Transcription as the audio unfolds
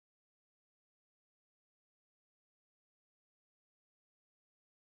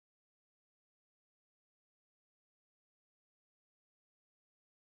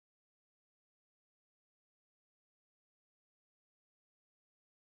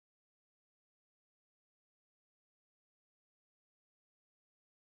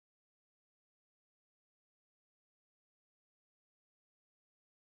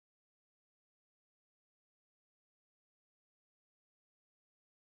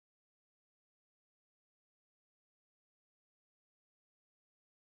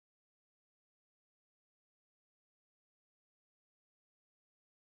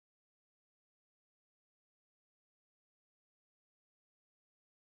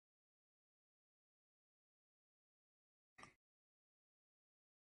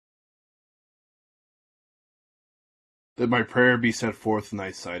that my prayer be set forth in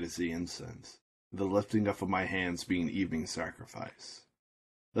thy sight as the incense, the lifting up of my hands being an evening sacrifice.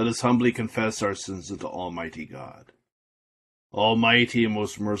 Let us humbly confess our sins unto Almighty God. Almighty and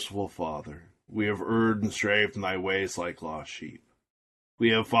most merciful Father, we have erred and strayed from thy ways like lost sheep. We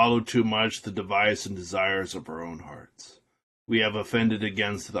have followed too much the device and desires of our own hearts. We have offended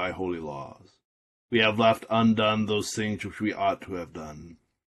against thy holy laws. We have left undone those things which we ought to have done,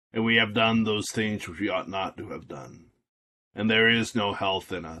 and we have done those things which we ought not to have done. And there is no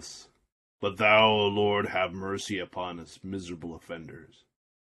health in us. But thou, O Lord, have mercy upon us, miserable offenders.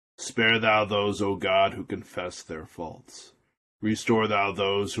 Spare thou those, O God, who confess their faults. Restore thou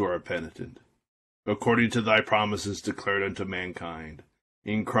those who are penitent, according to thy promises declared unto mankind,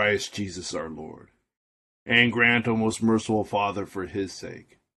 in Christ Jesus our Lord. And grant, O most merciful Father, for his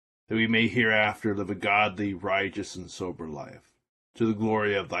sake, that we may hereafter live a godly, righteous, and sober life, to the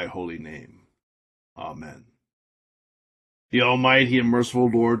glory of thy holy name. Amen. The Almighty and merciful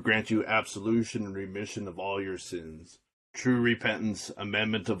Lord grant you absolution and remission of all your sins, true repentance,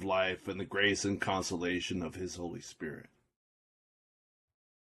 amendment of life, and the grace and consolation of his Holy Spirit.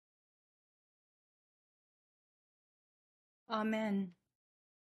 Amen.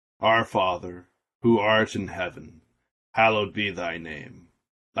 Our Father, who art in heaven, hallowed be thy name.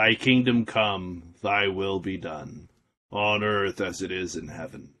 Thy kingdom come, thy will be done, on earth as it is in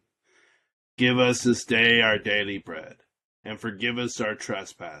heaven. Give us this day our daily bread, and forgive us our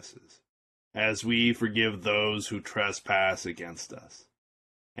trespasses, as we forgive those who trespass against us.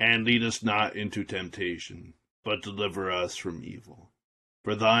 And lead us not into temptation, but deliver us from evil.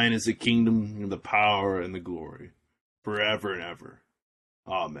 For thine is the kingdom, and the power, and the glory, forever and ever.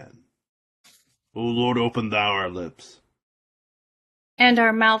 Amen. O Lord, open thou our lips, and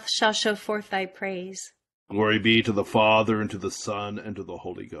our mouth shall show forth thy praise. Glory be to the Father, and to the Son, and to the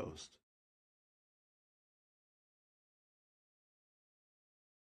Holy Ghost.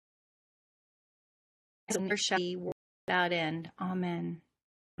 There shall be world without end. Amen.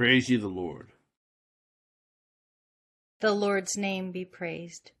 Praise ye the Lord. The Lord's name be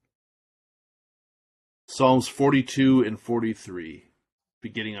praised. Psalms 42 and 43,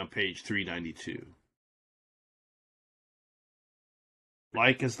 beginning on page 392.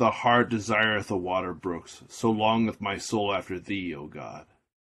 Like as the hart desireth the water brooks, so longeth my soul after thee, O God.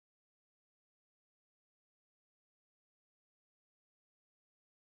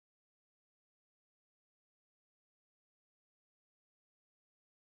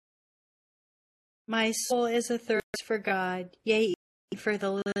 My soul is athirst for God, yea, for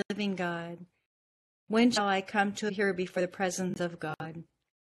the living God. When shall I come to hear before the presence of God?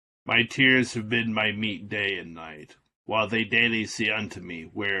 My tears have been my meat day and night, while they daily say unto me,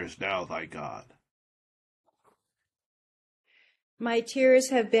 Where is now thy God? My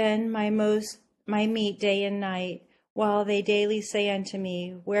tears have been my meat day and night, while they daily say unto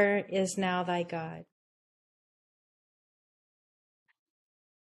me, Where is now thy God?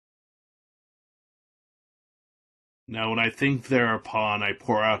 Now when I think thereupon, I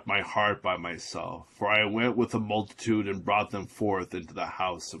pour out my heart by myself, for I went with a multitude and brought them forth into the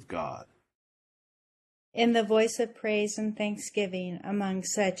house of God. In the voice of praise and thanksgiving among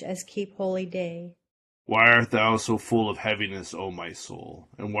such as keep holy day. Why art thou so full of heaviness, O my soul,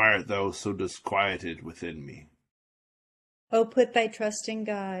 and why art thou so disquieted within me? O put thy trust in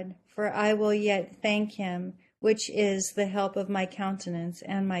God, for I will yet thank him, which is the help of my countenance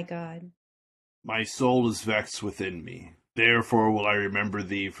and my God. My soul is vexed within me. Therefore will I remember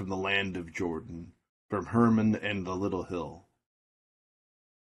thee from the land of Jordan, from Hermon and the little hill.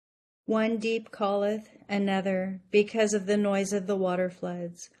 One deep calleth another, because of the noise of the water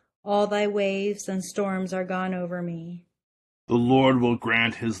floods. All thy waves and storms are gone over me. The Lord will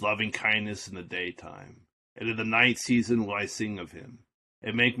grant his loving kindness in the daytime, and in the night season will I sing of him,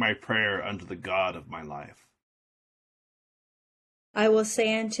 and make my prayer unto the God of my life. I will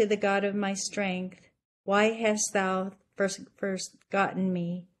say unto the God of my strength, Why hast thou forgotten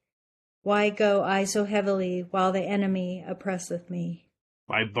me? Why go I so heavily while the enemy oppresseth me?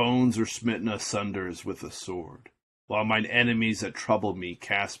 My bones are smitten asunder as with a sword, while mine enemies that trouble me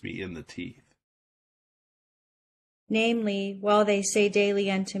cast me in the teeth. Namely, while they say daily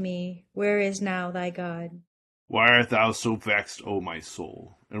unto me, Where is now thy God? Why art thou so vexed, O my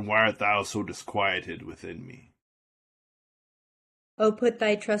soul, and why art thou so disquieted within me? O put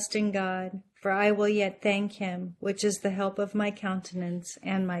thy trust in God, for I will yet thank him, which is the help of my countenance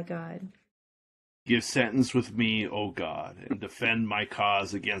and my God. Give sentence with me, O God, and defend my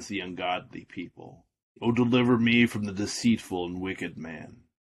cause against the ungodly people. O deliver me from the deceitful and wicked man.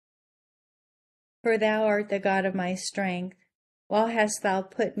 For thou art the God of my strength. Why hast thou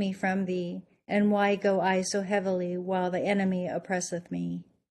put me from thee, And why go I so heavily while the enemy oppresseth me?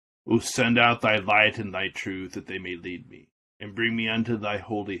 O send out thy light and thy truth, that they may lead me, and bring me unto thy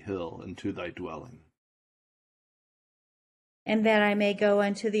holy hill, and to thy dwelling. And that I may go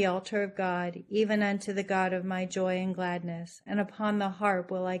unto the altar of God, even unto the God of my joy and gladness, and upon the harp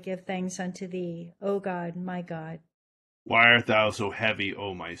will I give thanks unto thee, O God, my God. Why art thou so heavy,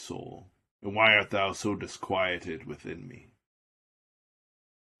 O my soul? And why art thou so disquieted within me?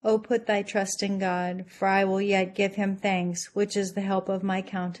 O put thy trust in God, for I will yet give him thanks, which is the help of my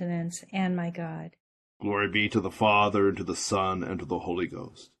countenance and my God. Glory be to the Father, and to the Son, and to the Holy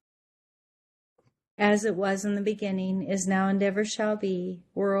Ghost. As it was in the beginning, is now, and ever shall be,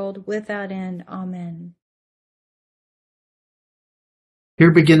 world without end. Amen. Here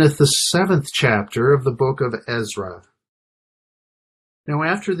beginneth the 7th chapter of the book of Ezra. Now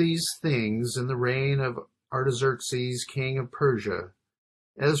after these things, in the reign of Artaxerxes, king of Persia,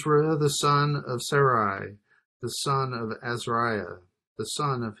 Ezra the son of Sarai, the son of Azariah, the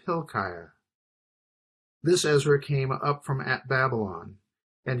son of Hilkiah. This Ezra came up from Babylon,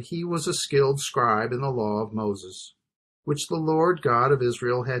 and he was a skilled scribe in the law of Moses, which the Lord God of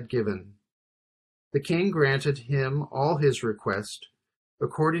Israel had given. The king granted him all his request,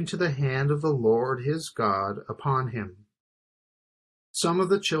 according to the hand of the Lord his God upon him. Some of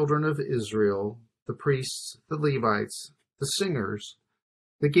the children of Israel, the priests, the Levites, the singers,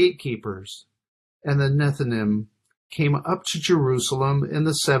 the gatekeepers, and the Nethinim, came up to Jerusalem in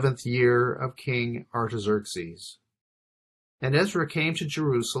the 7th year of King Artaxerxes. And Ezra came to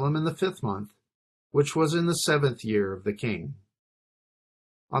Jerusalem in the 5th month, which was in the 7th year of the king.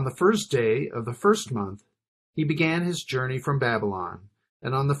 On the 1st day of the 1st month, he began his journey from Babylon,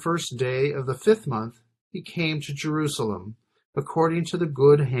 and on the 1st day of the 5th month, he came to Jerusalem, according to the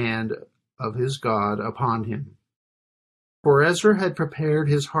good hand of his God upon him. For Ezra had prepared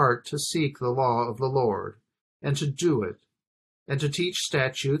his heart to seek the law of the Lord, and to do it, and to teach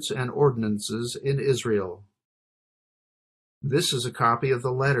statutes and ordinances in Israel. This is a copy of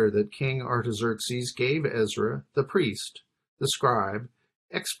the letter that King Artaxerxes gave Ezra, the priest, the scribe,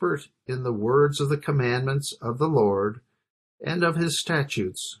 expert in the words of the commandments of the Lord and of his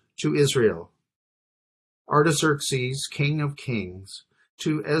statutes, to Israel. Artaxerxes, king of kings,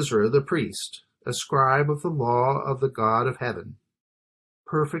 to Ezra the priest, a scribe of the law of the God of heaven,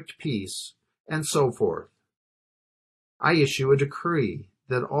 perfect peace, and so forth. I issue a decree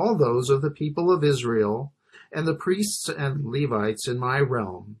that all those of the people of Israel and the priests and Levites in my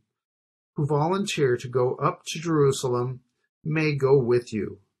realm who volunteer to go up to Jerusalem may go with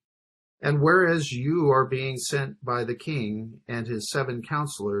you. And whereas you are being sent by the king and his 7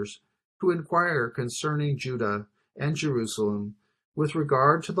 counselors to inquire concerning Judah and Jerusalem with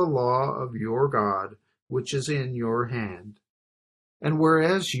regard to the law of your God, which is in your hand, and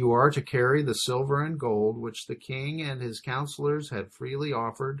whereas you are to carry the silver and gold which the king and his counselors had freely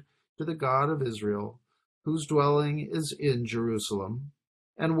offered to the God of Israel, whose dwelling is in Jerusalem,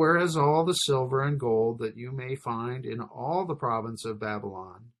 and whereas all the silver and gold that you may find in all the province of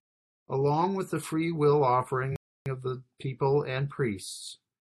Babylon, along with the free will offering of the people and priests,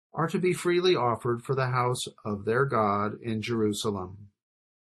 are to be freely offered for the house of their God in Jerusalem.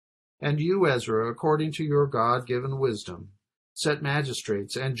 And you, Ezra, according to your God-given wisdom, set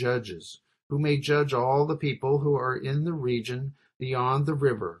magistrates and judges, who may judge all the people who are in the region beyond the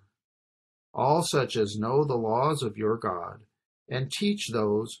river, all such as know the laws of your God, and teach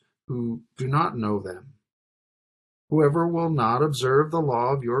those who do not know them. Whoever will not observe the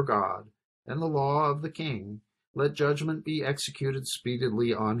law of your God and the law of the king, let judgment be executed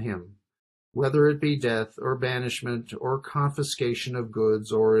speedily on him, whether it be death or banishment or confiscation of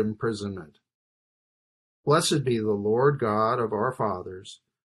goods or imprisonment. Blessed be the Lord God of our fathers,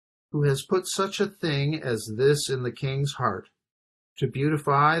 who has put such a thing as this in the king's heart, to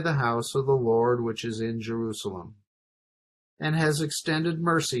beautify the house of the Lord which is in Jerusalem, and has extended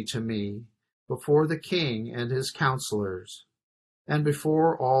mercy to me before the king and his counselors, and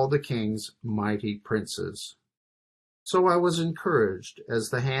before all the king's mighty princes. So I was encouraged, as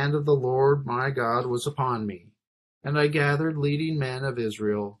the hand of the Lord my God was upon me, and I gathered leading men of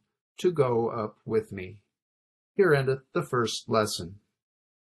Israel to go up with me. Here endeth the first lesson.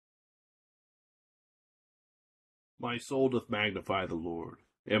 My soul doth magnify the Lord,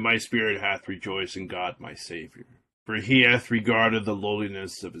 and my spirit hath rejoiced in God my Saviour. For he hath regarded the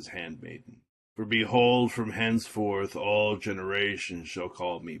lowliness of his handmaiden. For behold, from henceforth all generations shall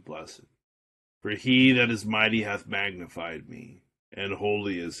call me blessed. For he that is mighty hath magnified me, and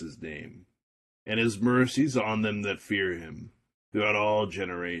holy is his name. And his mercies on them that fear him, throughout all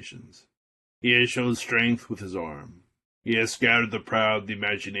generations. He has shown strength with his arm. He hath scattered the proud the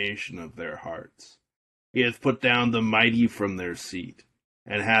imagination of their hearts. He hath put down the mighty from their seat,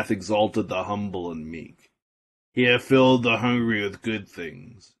 and hath exalted the humble and meek. He hath filled the hungry with good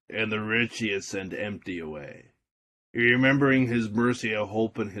things, and the rich he hath sent empty away. Remembering his mercy and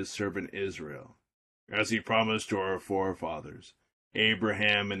hope in his servant Israel, as he promised to our forefathers,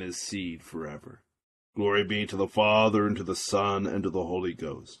 Abraham and his seed forever. Glory be to the Father, and to the Son, and to the Holy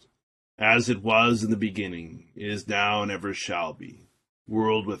Ghost, as it was in the beginning, is now, and ever shall be,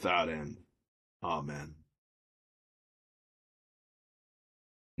 world without end. Amen.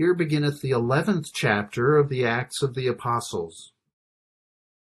 Here beginneth the 11th chapter of the Acts of the Apostles.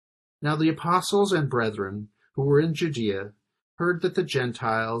 Now the apostles and brethren who were in Judea heard that the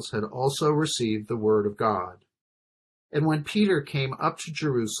Gentiles had also received the word of God. And when Peter came up to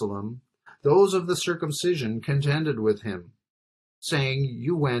Jerusalem, those of the circumcision contended with him, saying,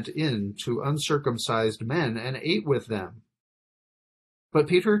 You went in to uncircumcised men and ate with them. But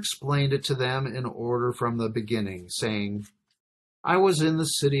Peter explained it to them in order from the beginning, saying, I was in the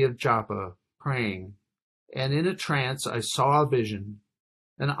city of Joppa praying, and in a trance I saw a vision,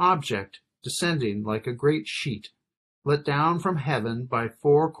 an object descending like a great sheet, let down from heaven by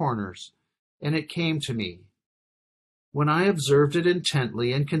 4 corners, and it came to me. When I observed it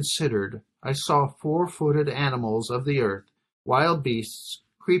intently and considered, I saw 4-footed animals of the earth, wild beasts,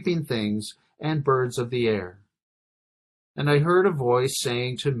 creeping things, and birds of the air. And I heard a voice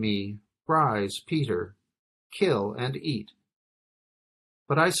saying to me, Rise, Peter, kill and eat.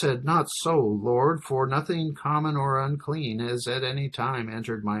 But I said, Not so, Lord, for nothing common or unclean has at any time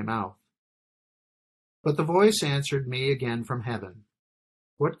entered my mouth. But the voice answered me again from heaven,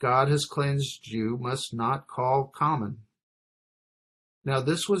 What God has cleansed you must not call common. Now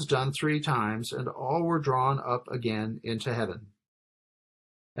this was done 3 times, and all were drawn up again into heaven.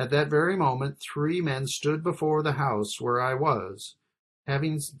 At that very moment 3 men stood before the house where I was,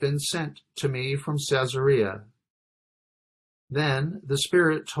 having been sent to me from Caesarea. Then the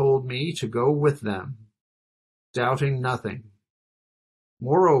Spirit told me to go with them, doubting nothing.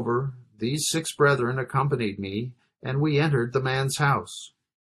 Moreover, these 6 brethren accompanied me, and we entered the man's house.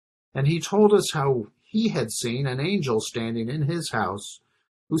 And he told us how he had seen an angel standing in his house,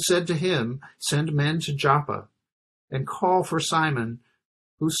 who said to him, Send men to Joppa, and call for Simon,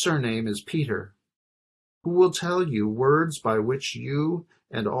 whose surname is Peter, who will tell you words by which you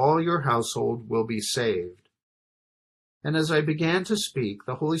and all your household will be saved. And as I began to speak,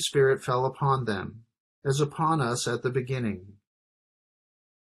 the Holy Spirit fell upon them, as upon us at the beginning.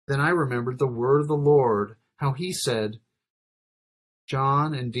 Then I remembered the word of the Lord, how he said,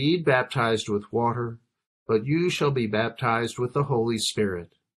 John indeed baptized with water, but you shall be baptized with the Holy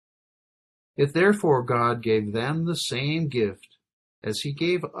Spirit. If therefore God gave them the same gift as he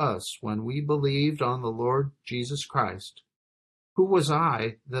gave us when we believed on the Lord Jesus Christ, who was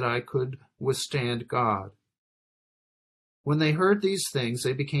I that I could withstand God? When they heard these things,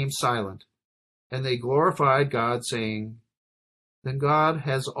 they became silent, and they glorified God, saying, Then God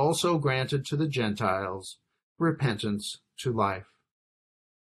has also granted to the Gentiles repentance to life.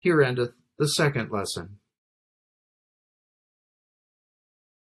 Here endeth the 2nd lesson.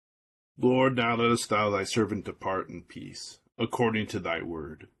 Lord, now lettest thou thy servant depart in peace, according to thy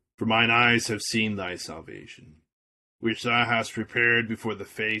word. For mine eyes have seen thy salvation, which thou hast prepared before the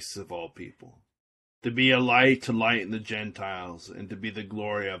face of all people, to be a light to lighten the Gentiles, and to be the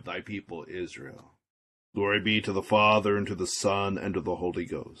glory of thy people Israel. Glory be to the Father, and to the Son, and to the Holy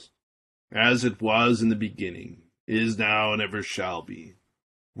Ghost, as it was in the beginning, is now, and ever shall be,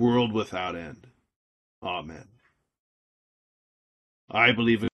 world without end. Amen. I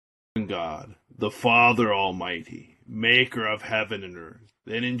believe in God, the Father Almighty, maker of heaven and earth,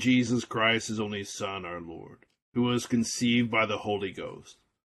 and in Jesus Christ, his only Son, our Lord, who was conceived by the Holy Ghost,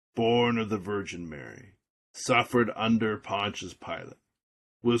 born of the Virgin Mary, suffered under Pontius Pilate,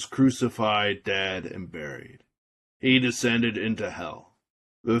 was crucified, dead, and buried. He descended into hell.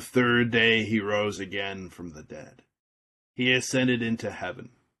 The 3rd day he rose again from the dead. He ascended into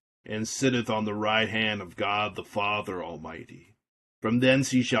heaven, and sitteth on the right hand of God the Father Almighty. From thence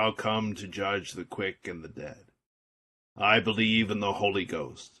he shall come to judge the quick and the dead. I believe in the Holy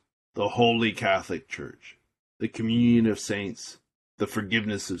Ghost, the holy Catholic Church, the communion of saints, the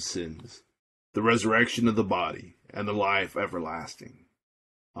forgiveness of sins, the resurrection of the body, and the life everlasting.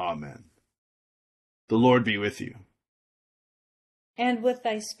 Amen. The Lord be with you. And with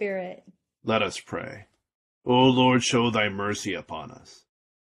thy spirit. Let us pray. O Lord, show thy mercy upon us.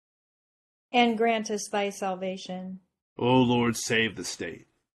 And grant us thy salvation. O Lord, save the state.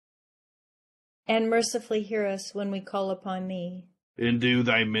 And mercifully hear us when we call upon thee. Endue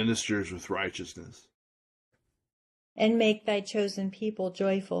thy ministers with righteousness. and make thy chosen people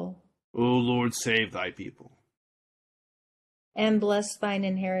joyful, O Lord, save thy people. and bless thine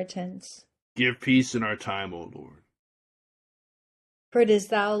inheritance. Give peace in our time, O Lord. For it is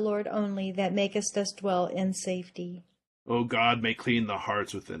thou, Lord, only that makest us dwell in safety. O God, make clean the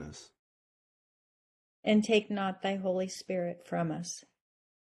hearts within us. And take not thy Holy Spirit from us.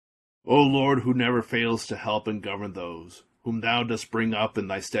 O Lord, who never fails to help and govern those whom thou dost bring up in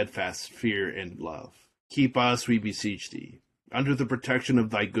thy steadfast fear and love, keep us, we beseech thee, under the protection of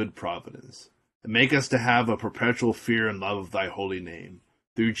thy good providence, and make us to have a perpetual fear and love of thy holy name,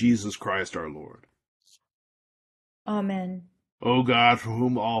 through Jesus Christ our Lord. Amen. O God, from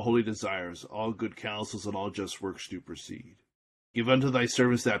whom all holy desires, all good counsels, and all just works do proceed, give unto thy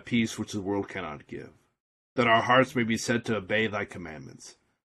servants that peace which the world cannot give, that our hearts may be set to obey thy commandments,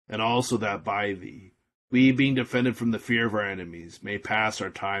 and also that by thee, we, being defended from the fear of our enemies, may pass our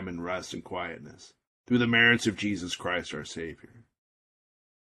time in rest and quietness, through the merits of Jesus Christ our Savior.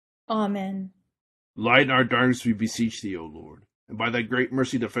 Amen. Lighten our darkness, we beseech thee, O Lord, and by thy great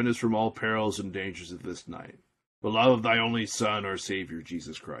mercy defend us from all perils and dangers of this night, the love of thy only Son, our Savior,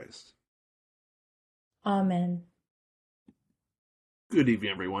 Jesus Christ. Amen. Good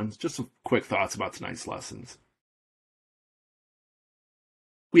evening, everyone. Just some quick thoughts about tonight's lessons.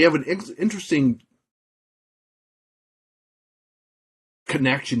 We have an interesting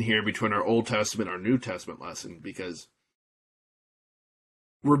connection here between our Old Testament and our New Testament lesson, because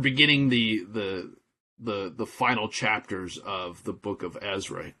we're beginning the final chapters of the book of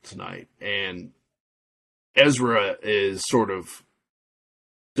Ezra tonight, and Ezra is sort of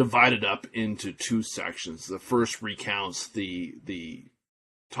divided up into two sections. The first recounts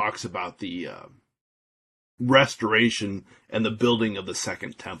talks about the restoration and the building of the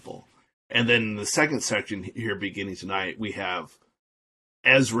second temple, and then in the second section here, beginning tonight, we have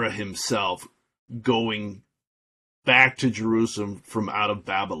Ezra himself going back to Jerusalem from out of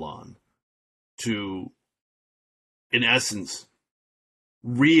Babylon to, in essence,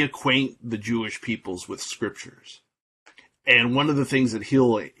 reacquaint the Jewish peoples with scriptures. And one of the things that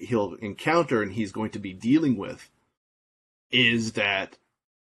he'll encounter and he's going to be dealing with is that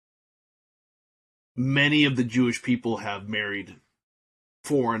many of the Jewish people have married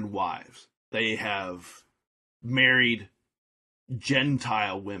foreign wives. They have married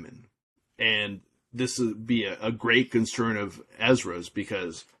Gentile women. And this would be a great concern of Ezra's,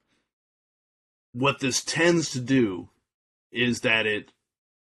 because what this tends to do is that it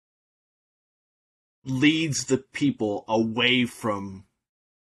leads the people away from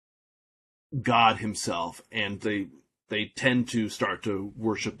God himself, and they tend to start to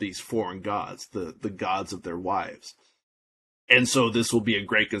worship these foreign gods, the gods of their wives. And so this will be a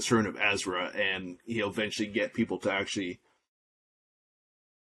great concern of Ezra, and he'll eventually get people to actually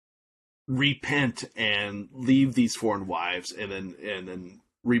repent and leave these foreign wives and then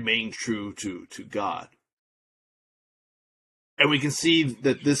remain true to God. And we can see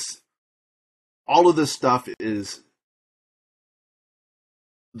that all of this stuff is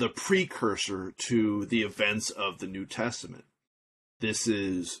the precursor to the events of the New Testament.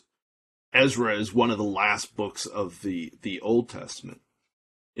 Ezra is one of the last books of the Old Testament.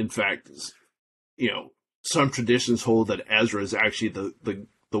 In fact, some traditions hold that Ezra is actually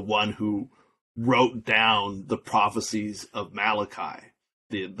the one who wrote down the prophecies of Malachi,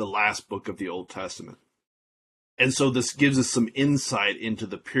 the last book of the Old Testament. And so this gives us some insight into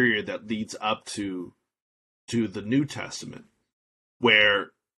the period that leads up to the New Testament,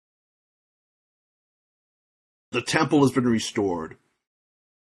 where the temple has been restored.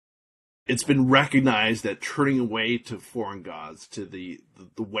 It's been recognized that turning away to foreign gods, to the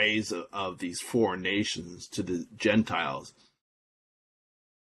ways of these foreign nations, to the Gentiles,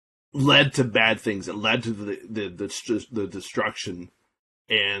 led to bad things. It led to the destruction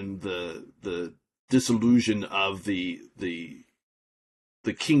and the disillusion of the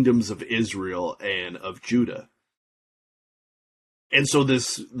kingdoms of Israel and of Judah. And so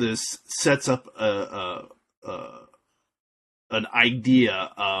this sets up an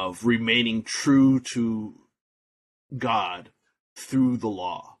idea of remaining true to God through the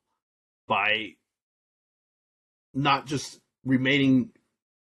law, by not just remaining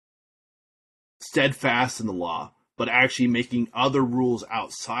steadfast in the law, but actually making other rules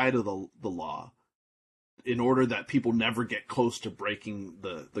outside of the law, in order that people never get close to breaking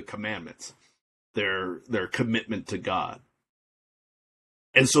the commandments, their commitment to God.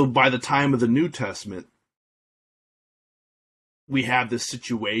 And so by the time of the New Testament, we have this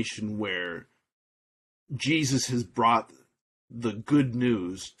situation where Jesus has brought the good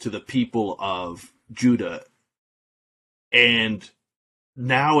news to the people of Judah, and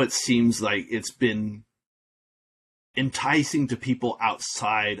now it seems like it's been enticing to people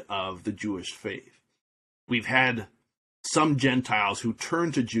outside of the Jewish faith. We've had some Gentiles who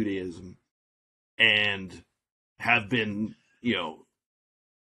turn to Judaism and have been,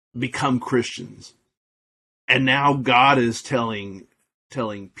 become Christians. And now God is telling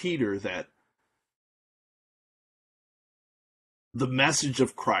Peter that the message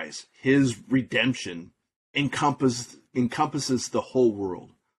of Christ, his redemption, encompasses the whole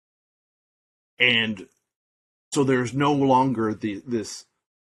world. And so there's no longer this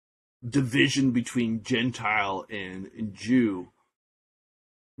division between Gentile and Jew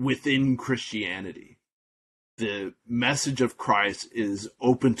within Christianity. The message of Christ is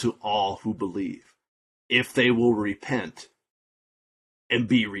open to all who believe, if they will repent and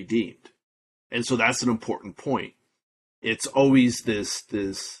be redeemed. And so that's an important point. It's always this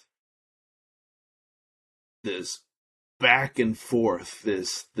back and forth,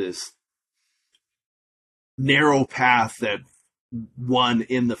 this narrow path that one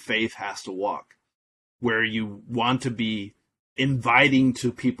in the faith has to walk, where you want to be inviting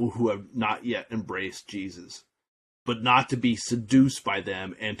to people who have not yet embraced Jesus, but not to be seduced by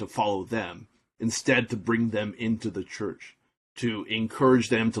them and to follow them. Instead, to bring them into the church, to encourage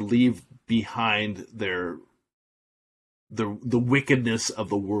them to leave behind the wickedness of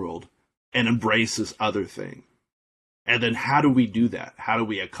the world and embrace this other thing. And then how do we do that? How do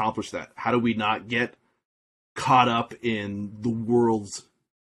we accomplish that? How do we not get caught up in the world's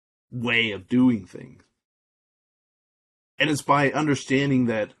way of doing things? And it's by understanding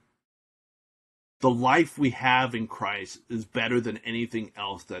that the life we have in Christ is better than anything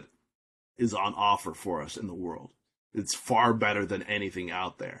else that is on offer for us in the world. It's far better than anything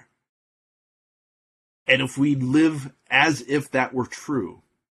out there. And if we live as if that were true,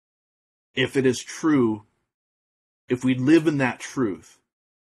 if it is true, if we live in that truth,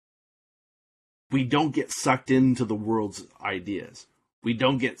 we don't get sucked into the world's ideas. We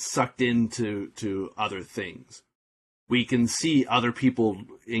don't get sucked into other things. We can see other people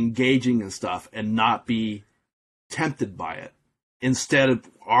engaging in stuff and not be tempted by it. Instead of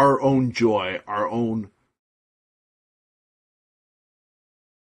our own joy, our own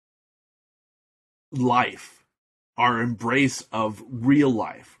life, our embrace of real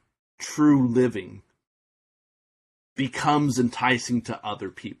life, true living, becomes enticing to other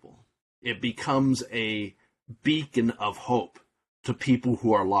people. It becomes a beacon of hope to people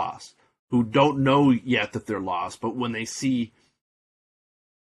who are lost, who don't know yet that they're lost, but when they see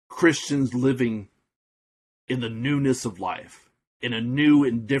Christians living in the newness of life, in a new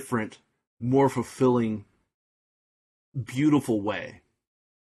and different, more fulfilling, beautiful way,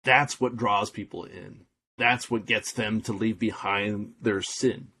 that's what draws people in. That's what gets them to leave behind their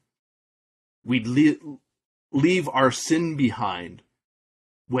sin. We leave our sin behind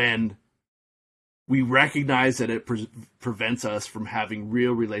when we recognize that it prevents us from having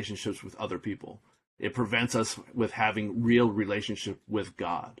real relationships with other people. It prevents us with having real relationship with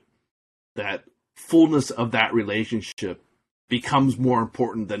God. That fullness of that relationship becomes more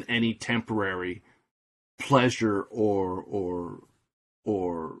important than any temporary pleasure or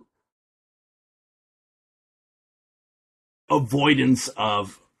avoidance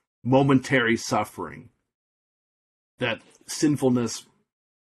of momentary suffering that sinfulness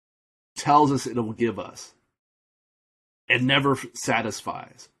tells us it will give us and never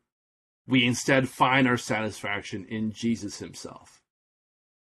satisfies. We instead find our satisfaction in Jesus himself.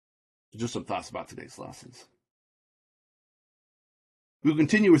 Just some thoughts about today's lessons. We'll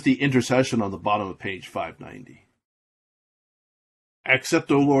continue with the intercession on the bottom of page 590.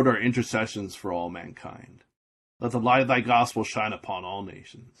 Accept, O Lord, our intercessions for all mankind. Let the light of thy gospel shine upon all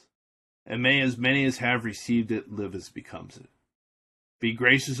nations. And may as many as have received it live as becomes it. Be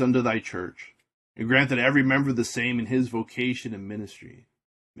gracious unto thy church, and grant that every member the same in his vocation and ministry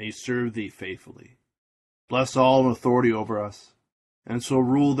may serve thee faithfully. Bless all in authority over us, and so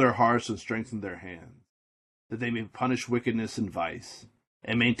rule their hearts and strengthen their hands, that they may punish wickedness and vice,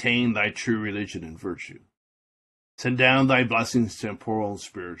 and maintain thy true religion and virtue. Send down thy blessings, temporal and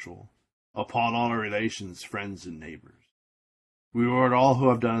spiritual, upon all our relations, friends, and neighbors. Reward all who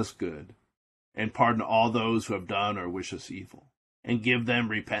have done us good, and pardon all those who have done or wish us evil, and give them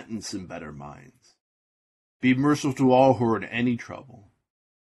repentance and better minds. Be merciful to all who are in any trouble.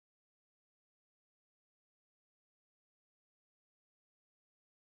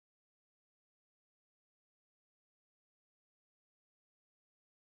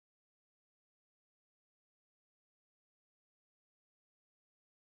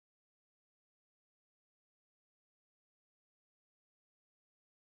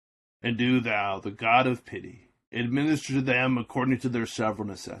 And do thou, the God of pity, administer to them according to their several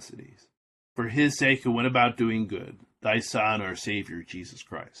necessities. for his sake who went about doing good, thy Son, our Savior, Jesus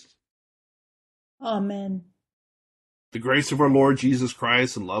Christ. Amen. The grace of our Lord Jesus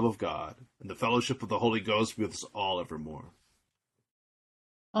Christ and love of God, and the fellowship of the Holy Ghost be with us all evermore.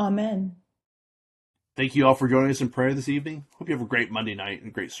 Amen. Thank you all for joining us in prayer this evening. Hope you have a great Monday night and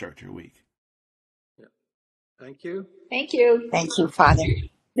a great start to your week. Yeah. Thank you. Thank you. Thank you, Father.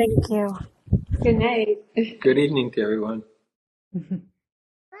 Thank you. Good night. Good evening to everyone.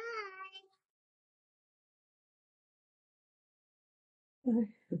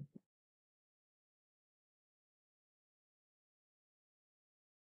 Bye.